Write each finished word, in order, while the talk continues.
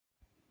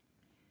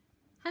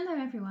Hello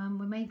everyone,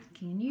 we're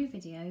making a new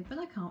video, but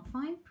I can't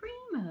find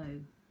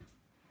Primo.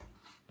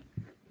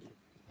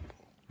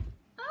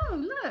 Oh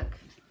look,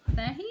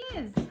 there he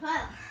is.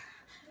 Well,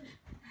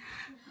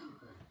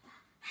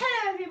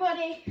 hello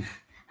everybody,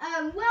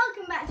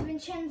 welcome back to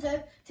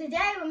Vincenzo.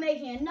 Today we're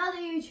making another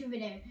YouTube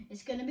video.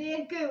 It's going to be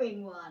a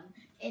going one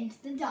into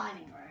the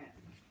dining room.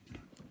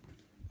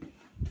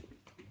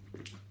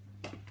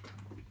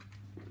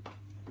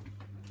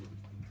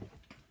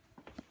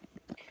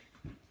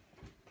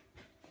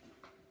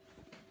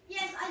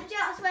 Yes, I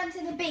just went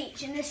to the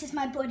beach and this is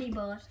my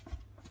bodyboard.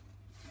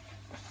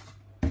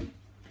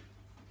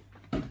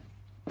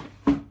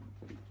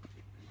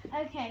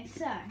 Okay,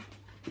 so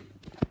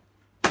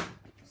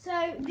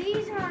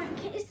these are.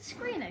 Is the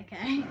screen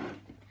okay?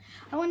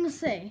 I want to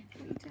see.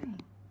 What are you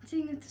doing?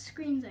 Seeing if the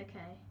screen's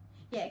okay.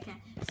 Yeah, okay.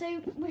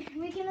 So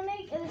we're gonna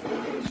make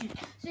illustrations.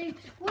 So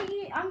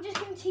I'm just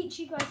gonna teach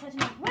you guys how to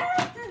make.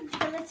 Where's the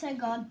glitter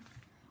gone?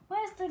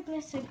 Where's the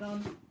glitter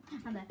gone?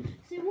 And there.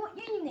 So what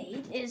you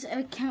need is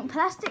a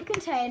plastic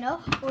container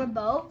or a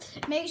bowl.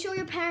 Make sure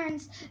your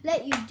parents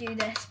let you do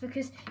this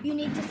because you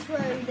need to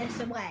throw this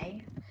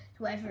away,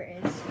 whatever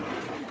it is.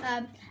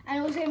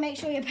 And also make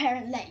sure your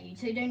parents let you,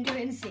 so don't do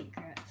it in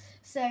secret.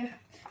 So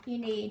you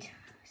need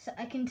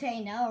a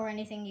container or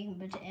anything you can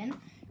put it in,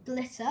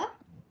 glitter,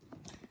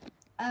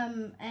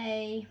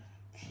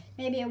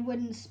 maybe a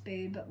wooden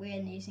spoon, but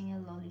we're using a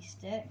lolly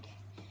stick.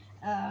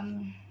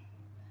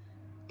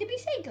 Did we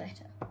say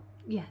glitter?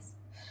 Yes.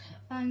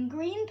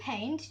 Green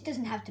paint,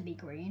 doesn't have to be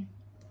green,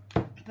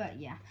 but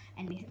yeah,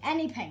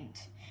 any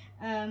paint.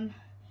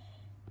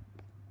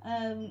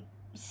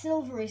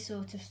 Silvery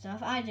sort of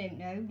stuff, I don't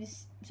know,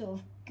 this sort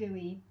of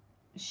gooey,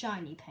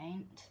 shiny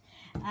paint,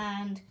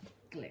 and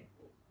glue.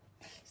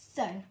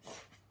 So,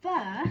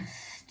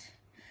 first,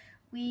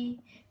 we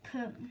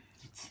put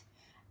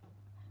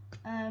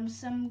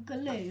some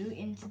glue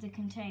into the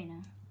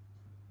container.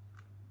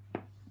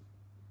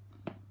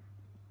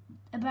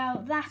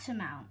 About that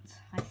amount,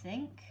 I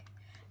think.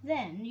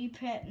 Then you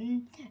put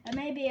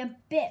maybe a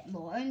bit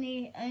more,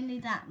 only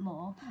that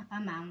more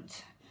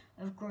amount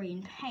of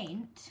green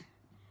paint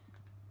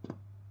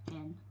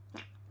in.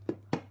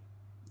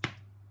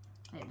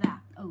 Like that.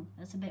 Oh,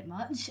 that's a bit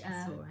much.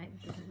 That's alright,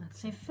 doesn't matter.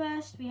 So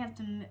first we have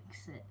to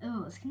mix it.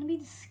 Oh, it's going to be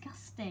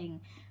disgusting.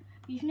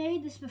 We've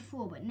made this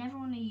before, but never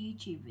on a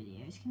YouTube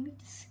video. It's going to be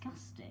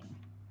disgusting.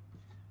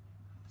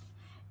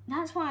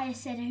 That's why I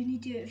said only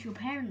do it if your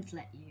parents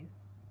let you.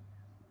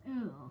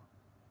 Oh.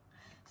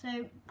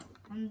 So,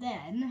 and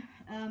then,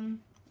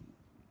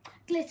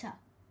 glitter.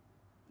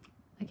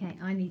 Okay,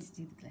 I need to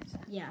do the glitter.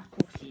 Yeah, of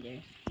course you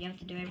do. You have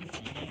to do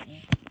everything, don't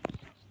you?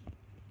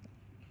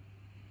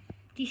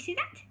 Do you see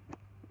that?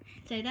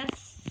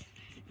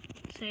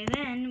 So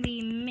then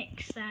we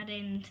mix that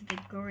into the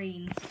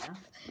green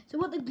stuff. So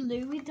what the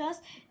glue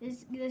does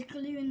is there's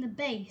glue in the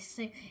base.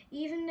 So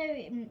even though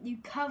you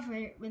cover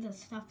it with the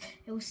stuff,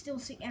 it will still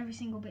stick every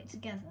single bit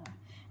together.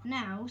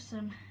 Now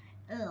some,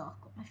 I've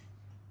got my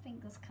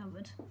fingers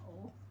covered.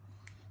 Oh.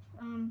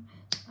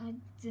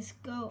 This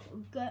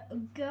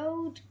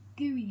gold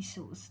gooey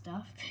sort of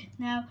stuff.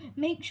 Now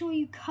make sure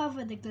you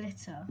cover the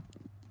glitter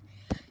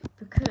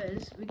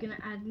because we're gonna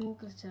add more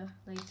glitter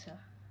later.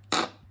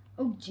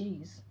 Oh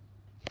jeez.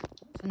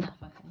 That's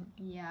enough, I think.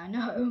 Yeah, I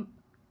know.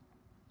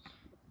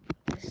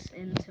 This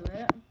into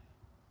it.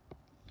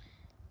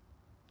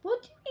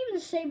 What did we even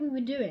say we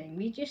were doing?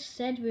 We just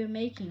said we were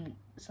making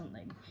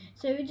something.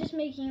 So we're just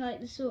making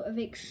like this sort of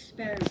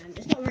experiment.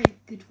 It's not a very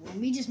good one.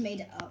 We just made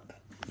it up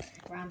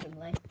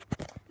randomly,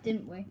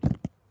 didn't we?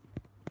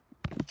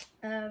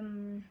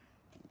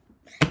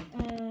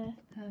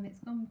 It's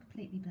gone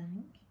completely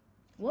blank.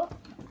 What?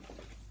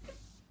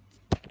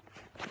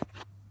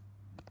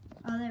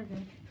 Oh, there we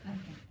go.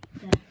 Okay.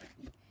 There.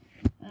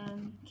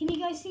 Can you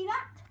guys see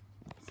that?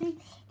 See?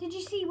 Did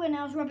you see when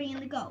I was rubbing in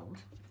the gold?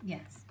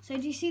 Yes. So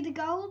do you see the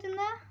gold in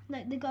there?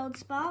 Like the gold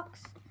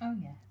sparks? Oh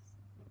yes.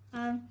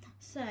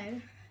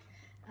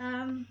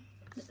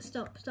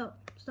 Stop.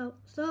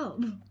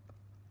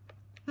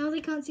 Now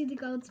they can't see the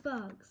gold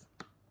sparks.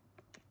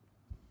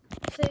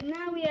 So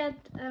now we add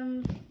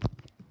some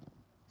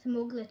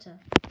more glitter.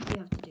 You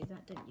have to do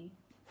that, don't you?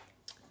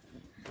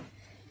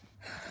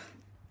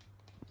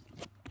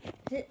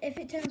 If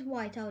it turns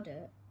white, I'll do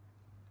it.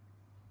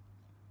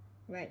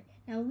 Right,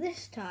 now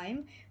this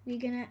time we're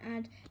gonna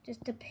add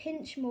just a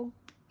pinch more.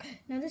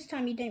 Now this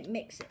time you don't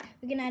mix it.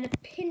 We're gonna add a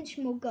pinch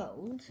more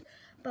gold,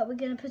 but we're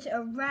gonna put it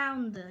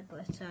around the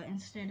glitter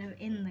instead of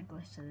in the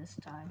glitter this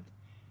time.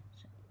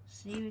 So,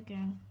 see, we're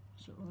going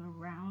sort of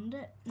around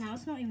it. Now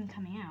it's not even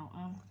coming out.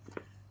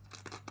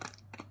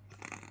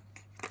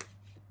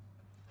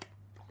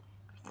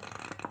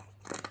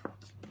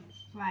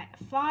 Right,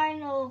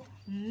 final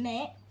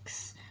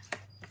mix.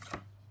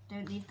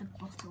 Don't leave the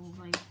bottles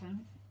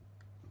open.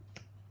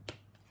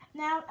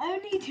 Now,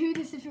 only do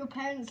this if your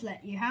parents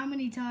let you. How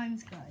many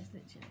times, guys?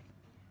 Literally.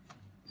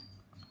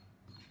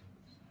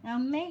 Now,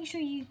 make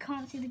sure you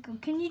can't see the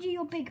gold. Can you do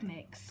your big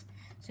mix?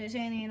 So it's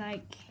only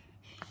like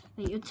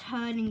that you're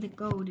turning the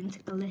gold into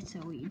glitter,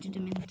 what you did a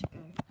minute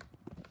ago.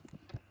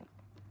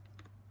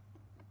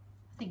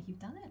 think you've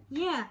done it.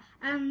 Yeah,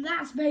 and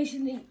that's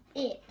basically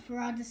it for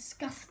our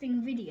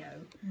disgusting video.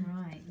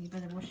 Right, you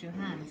better wash your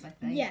hands, I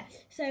think. Yeah,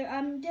 so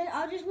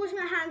I'll just wash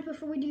my hands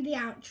before we do the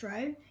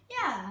outro.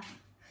 Yeah,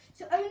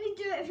 so only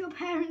do it if your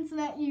parents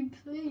let you,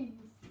 please.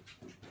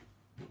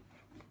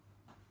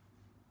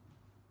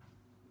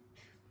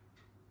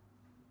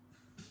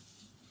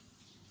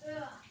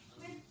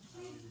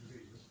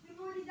 We've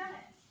already done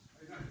it.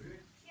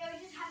 Yeah, we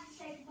just have to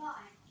say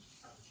goodbye.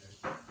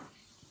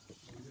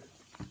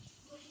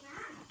 Washing my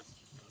hands.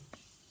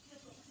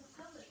 That's what it's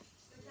covered.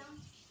 Go down.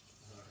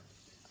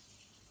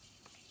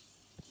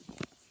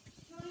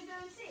 You want to go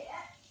and see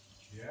it?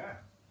 Yeah.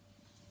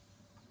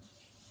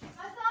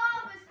 My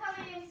father's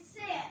coming in to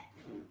see it.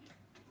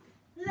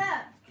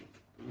 Look.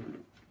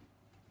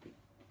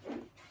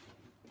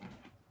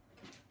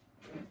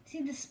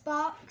 See the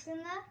sparks in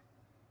there?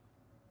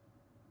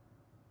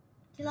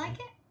 Do you like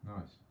it?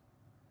 Nice.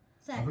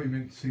 So. I thought you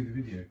meant to see the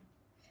video.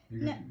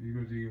 You're No.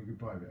 going to do your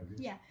goodbye bit, have you?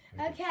 Yeah.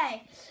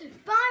 Okay.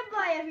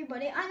 Bye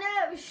everybody. I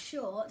know it was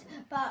short,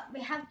 but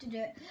we have to do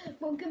it.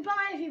 Well,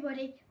 goodbye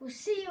everybody. We'll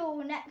see you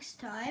all next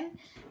time.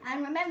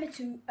 And remember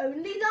to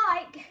only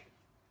like,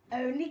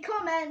 only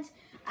comment,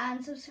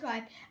 and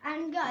subscribe.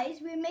 And guys,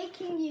 we're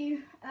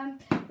making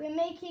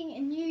a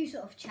new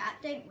sort of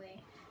chat, don't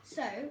we?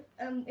 So,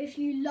 if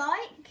you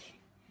like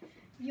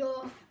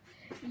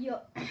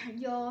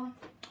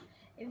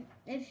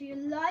if you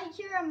like,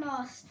 you're a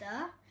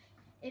master.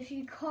 If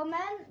you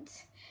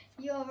comment,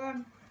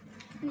 you're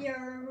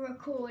a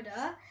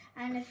recorder,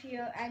 and if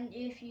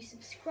you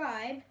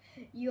subscribe,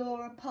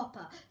 you're a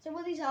popper. So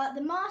what these are,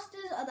 the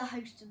masters are the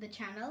hosts of the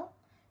channel.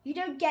 You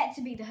don't get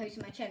to be the host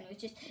of my channel.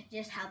 It's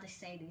just how they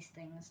say these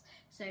things.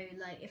 So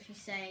like if you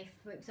say,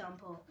 for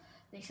example,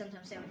 they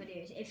sometimes say on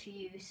videos, if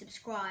you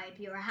subscribe,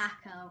 you're a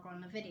hacker or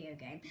on a video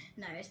game.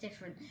 No, it's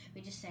different.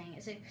 We're just saying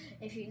it. So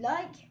if you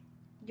like,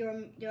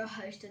 you're a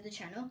host of the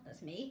channel.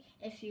 That's me.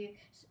 If you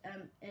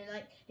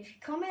if you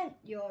comment,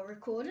 you're a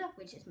recorder,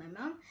 which is my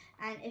mum.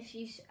 And if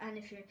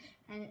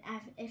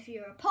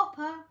you're a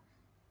popper,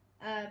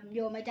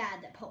 you're my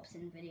dad that pops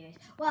in videos.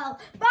 Well,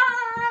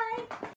 bye.